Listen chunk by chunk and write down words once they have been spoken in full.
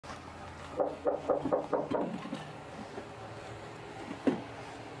Oh,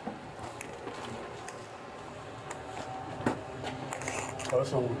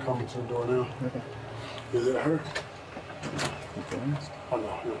 someone coming to the door now. Okay. Is it her? Okay. Oh,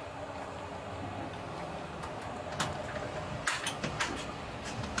 no. Yeah.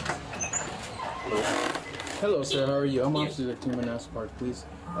 Hello, sir. How are you? I'm Officer Team Naresh Bhatt, please.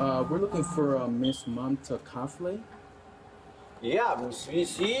 We're looking for Miss Mamta Kafle. Yeah, we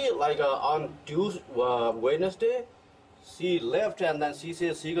see like on Tuesday, Wednesday, she left and then she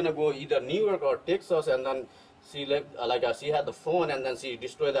says she gonna go either New York or Texas, and then she left she had the phone and then she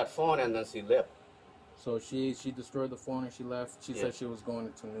destroyed that phone and then she left. So she destroyed the phone and she left. She said she was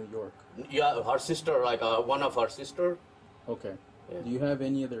going to New York. Yeah, her sister, one of her sister. Okay. Yeah. Do you have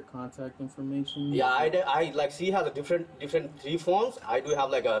any other contact information? Yeah, I like she has a different three phones. I do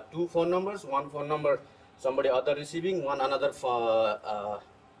have like two phone numbers. One phone number somebody other receiving, one another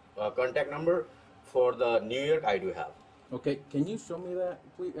contact number for the New York I do have. Okay, can you show me that,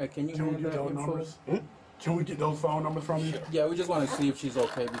 please? Can you Can we have get that those info? numbers? Can we get those phone numbers from you? Yeah, we just want to see if she's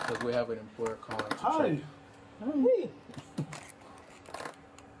okay because we have an employer calling to Hi. check. Hi.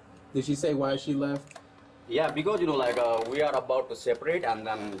 Did she say why she left? Yeah, because we are about to separate and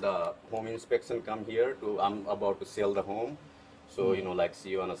then the home inspection come here to I'm about to sell the home. So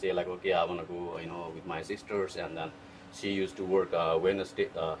she wanna say like, okay, I wanna go with my sisters, and then she used to work Wednesday,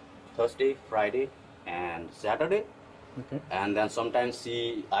 Thursday, Friday, and Saturday. Okay. And then sometimes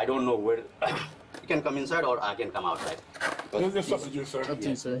I don't know where you can come inside or I can come outside. This is up to you, sir. Up to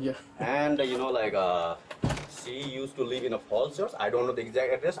you, sir. Yeah. And she used to live in a falls church. I don't know the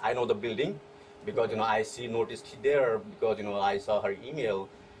exact address. I know the building because I noticed there because I saw her email,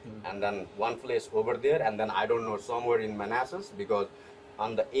 and then one place over there, and then I don't know somewhere in Manassas because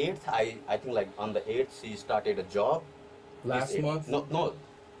on the 8th I think like on the 8th she started a job. Last month? No.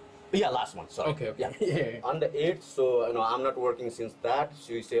 Yeah, last month. Sorry. Okay. Yeah. Yeah. On the 8th, so I'm not working since that.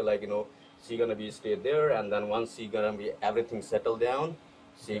 She say like she gonna be stay there, and then once she gonna be everything settled down,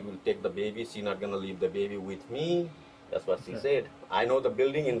 she will take the baby. She not gonna leave the baby with me. That's what she said. I know the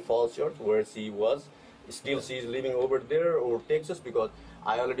building in Falls Church where she was. Still, she's living over there or Texas because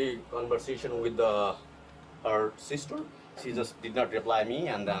I already conversation with her sister. She just did not reply me,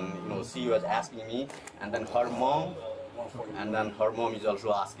 and then she was asking me, and then her mom. And then her mom is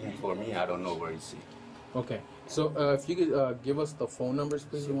also asking for me. I don't know where is she. Okay. So if you could give us the phone numbers,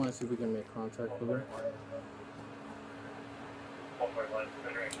 please. We want to see if we can make contact with her.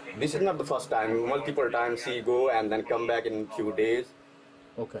 This is not the first time. Multiple times she go and then come back in few days.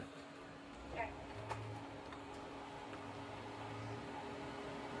 Okay.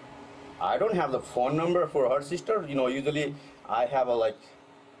 I don't have the phone number for her sister. Usually I have a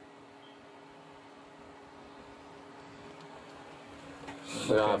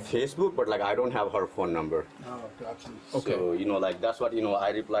Facebook, but I don't have her phone number. Oh, gotcha. Okay. So that's what I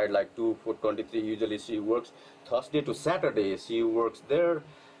replied like 2/4/23. Usually she works Thursday to Saturday. She works there,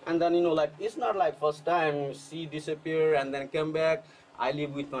 and then it's not like first time she disappear and then come back. I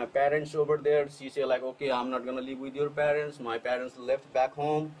live with my parents over there. She say like, okay, I'm not gonna live with your parents. My parents left back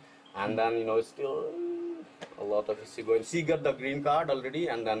home, and then still a lot of she going. She got the green card already,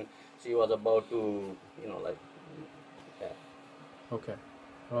 and then she was about to yeah. Okay.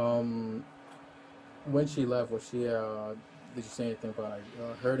 When she left, was she? Did you say anything about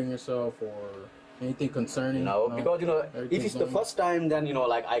hurting herself or anything concerning? No, because if it's the normal? first time, then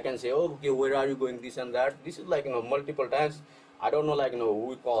I can say, oh, okay, where are you going? This and that. This is multiple times. I don't know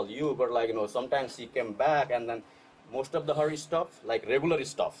who call you, but sometimes she came back, and then most of her stuff regular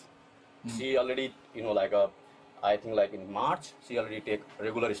stuff. She already I think in March she already take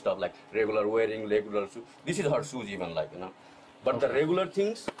regular stuff like regular wearing, regular shoes. This is her shoes even but the regular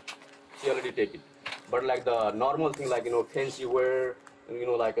things she already take it. But the normal thing fancy wear,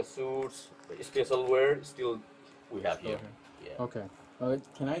 a suits, special wear, still we have here. Okay. Yeah. Okay.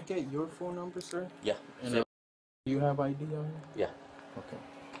 Can I get your phone number, sir? Yeah. And do you have ID on you? Yeah. Okay.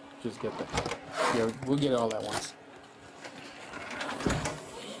 Just get that. Yeah, we'll get it all at once.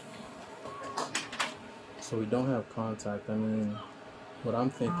 So we don't have contact. I mean, what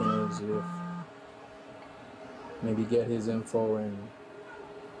I'm thinking is if maybe get his info and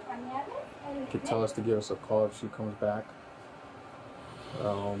could tell us to give us a call if she comes back.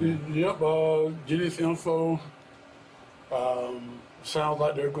 Yep, get his info. Sounds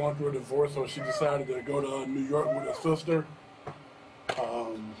like they're going through a divorce, so she decided to go to New York with her sister.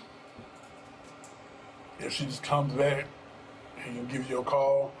 If she just comes back, he can give you a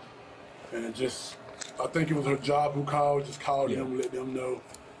call. And just, I think it was her job who called, just called them, let them know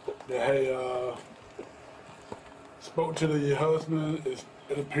that, hey, spoke to your husband,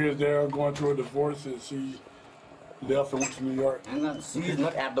 it appears they're going through a divorce, and she left and went to New York. And she's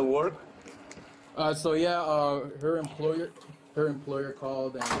not at the work. So yeah, her employer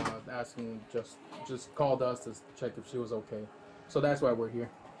called and asking just called us to check if she was okay. So that's why we're here.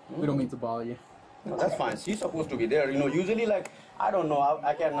 We don't mean to bother you. No, that's fine. She's supposed to be there. You know, usually like I don't know.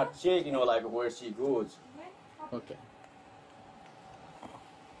 I cannot check. You know, like where she goes. Okay.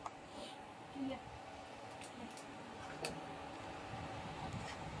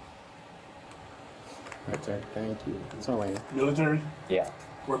 Okay, thank you. It's all right. Military? Yeah.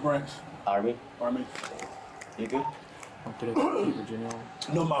 What branch? Army. Army? You good? I'm today Virginia.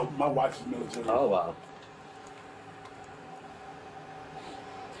 No, my wife is military. Oh wow.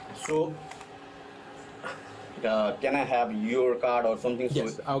 So, can I have your card or something?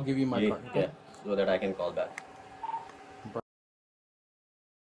 Yes, so, I'll give you my card. Okay? Yeah, so that I can call back.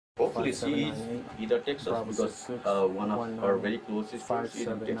 Hopefully she either texts us because one of her very closest friends she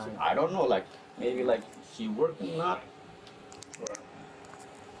texts us. I don't know, like maybe like she working not. Right.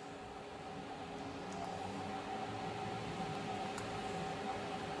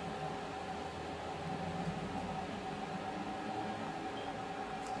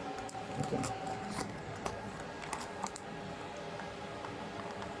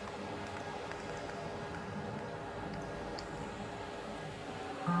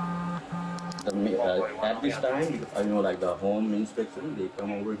 At this time, you know, like the home inspection, they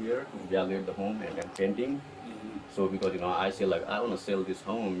come over here to evaluate the home and painting. So because, you know, I say like, I want to sell this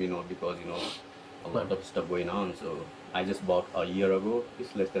home, you know, because, you know, a lot of stuff going on. So I just bought a year ago,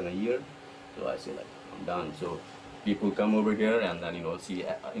 it's less than a year. So I say like, I'm done. So people come over here and then, you know, see,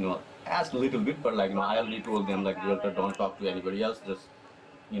 you know, ask a little bit, but like, you know, I already told them like, realtor, don't talk to anybody else, just,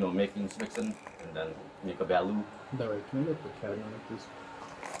 you know, make inspection and then make a value. That way, can I get the cat on it, please?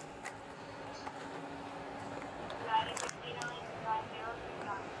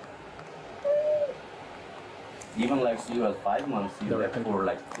 Even like she was 5 months, she left for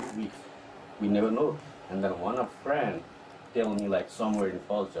like 2 weeks. We never know. And then one of friend tell me like somewhere in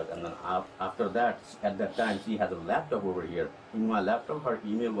Falchuk, and then after that, at that time, she had a laptop over here. In my laptop, her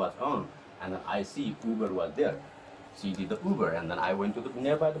email was on, and then I see Uber was there. She did the Uber, and then I went to the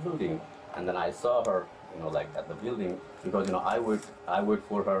nearby the building, and then I saw her, you know, like at the building, because, you know, I wait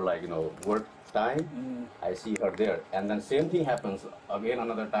for her, like, you know, work time. I see her there, and then same thing happens again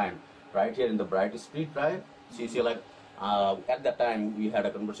another time, right here in the Bright Street, right? She said like, at that time we had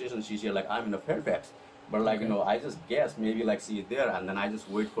a conversation. She said like, I'm in a Fairfax, but like, you know, I just guessed maybe like she is there, and then I just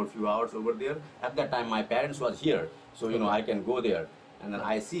wait for a few hours over there. At that time my parents was here, so, you know, I can go there, and then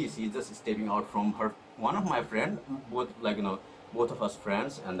I see she's just stepping out from her, one of my friend, both like, you know, both of us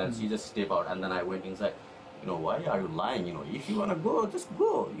friends, and then she just step out, and then I went inside. You know, why are you lying? You know, if you wanna go, just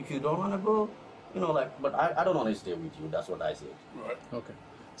go. If you don't wanna go, you know, like, but I don't wanna stay with you. That's what I said. Right. Okay.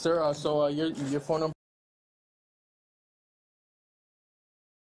 Sir, so your phone number.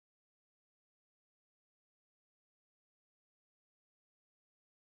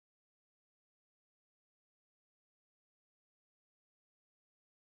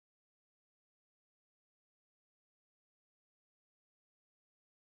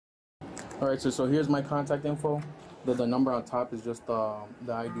 All right, so here's my contact info. The number on top is just the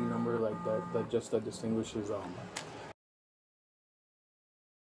ID number, like that just distinguishes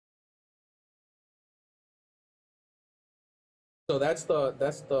So that's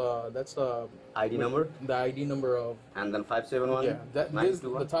the ID number, the ID number of, and then 571. yeah,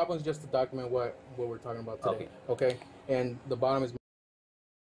 the top one's just to document what we're talking about today. Okay, and the bottom is.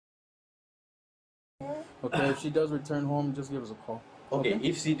 Okay, if she does return home, just give us a call. Okay,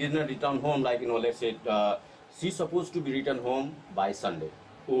 if she did not return home, like, you know, let's say she's supposed to be returned home by Sunday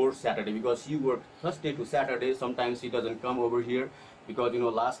or Saturday, because she worked Thursday to Saturday. Sometimes she doesn't come over here because, you know,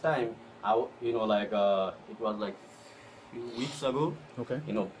 last time you know, like it was like few weeks ago. Okay.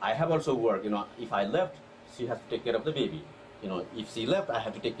 You know, I have also worked. You know, if I left, she has to take care of the baby. You know, if she left, I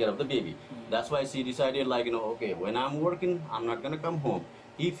have to take care of the baby. That's why she decided, like, you know, okay, when I'm working, I'm not gonna come home.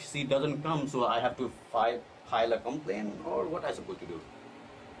 If she doesn't come, so I have to file a complaint, or what I supposed to do?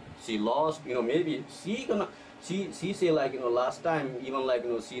 She lost, you know, maybe she say like, you know, last time even like,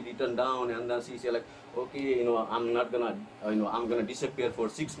 you know, she returned down, and then she say like, okay, you know, I'm not gonna, you know, I'm gonna disappear for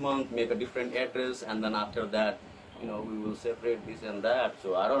 6 months, make a different address, and then after that, you know, we will separate this and that.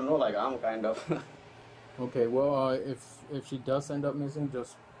 So I don't know, like, I'm kind of. Okay, well, if she does end up missing,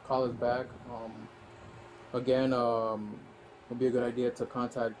 just call us back. Again, it'll be a good idea to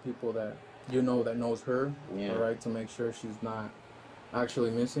contact people that you know that knows her, Yeah. all right, to make sure she's not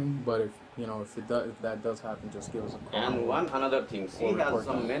actually missing. But if you know, if that does happen, just give us a call. And another thing, she has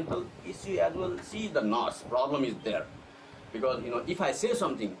some mental issue as well. See, the nurse problem is there. Because, if I say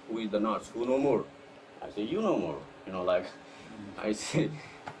something, who is the nurse, who know more? I say, you know more. Like, I say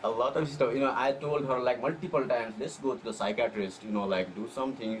a lot of stuff. I told her like multiple times, let's go to the psychiatrist, like do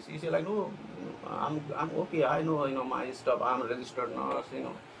something. She said like, no, I'm okay. I know, my stuff. I'm a registered nurse,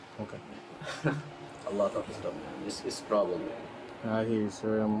 Okay. A lot of stuff, man. It's problem, man. I hear you,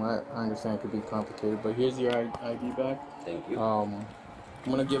 sir. I understand it could be complicated, but here's your ID back. Thank you. I'm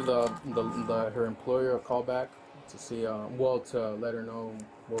gonna give her employer a call back to see, to let her know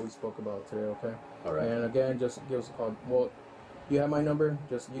what we spoke about today. Okay. All right. And again, just give us a call. Well, you have my number.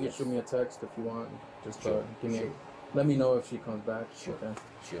 You can shoot me a text if you want. Just Sure. Let me know if she comes back. Sure. Okay.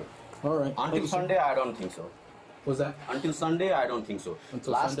 Sure. All right. Until Sunday, I don't think so. Was that? Until Sunday, I don't think so.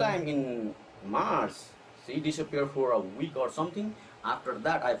 Until Last Sunday? time in March, she disappeared for a week or something. After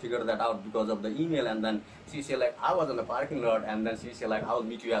that, I figured that out because of the email, and then she said like, I was in the parking lot, and then she said like, I'll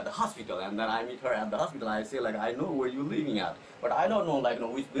meet you at the hospital, and then I meet her at the hospital. I say like, I know where you're living at, but I don't know like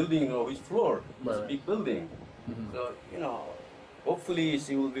which building or which floor. It's a big building. So hopefully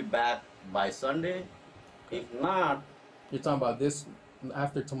she will be back by Sunday. If not, You're talking about this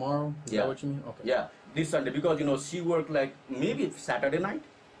after tomorrow? Is that what you mean? Okay. yeah, this Sunday, because she worked like maybe it's Saturday night,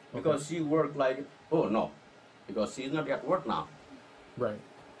 because she worked like, oh no, because she's not at work now. Right.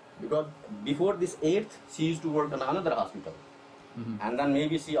 Because before this 8th, she used to work in another hospital. And then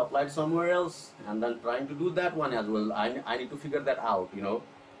maybe she applied somewhere else, and then trying to do that one as well. I need to figure that out, Right.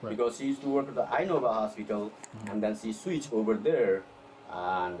 because she used to work at the Ainova hospital, and then she switched over there.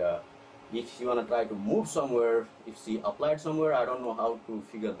 And if she want to try to move somewhere, if she applied somewhere, I don't know how to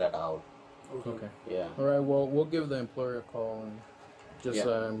figure that out. Okay. Yeah. All right. Well, we'll give the employer a call and just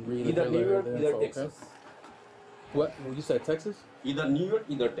read Either New York, the either info, Texas. okay? What? You said Texas? Either New York,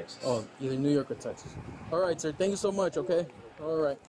 either Texas. Oh, either New York or Texas. All right, sir. Thank you so much, okay? All right.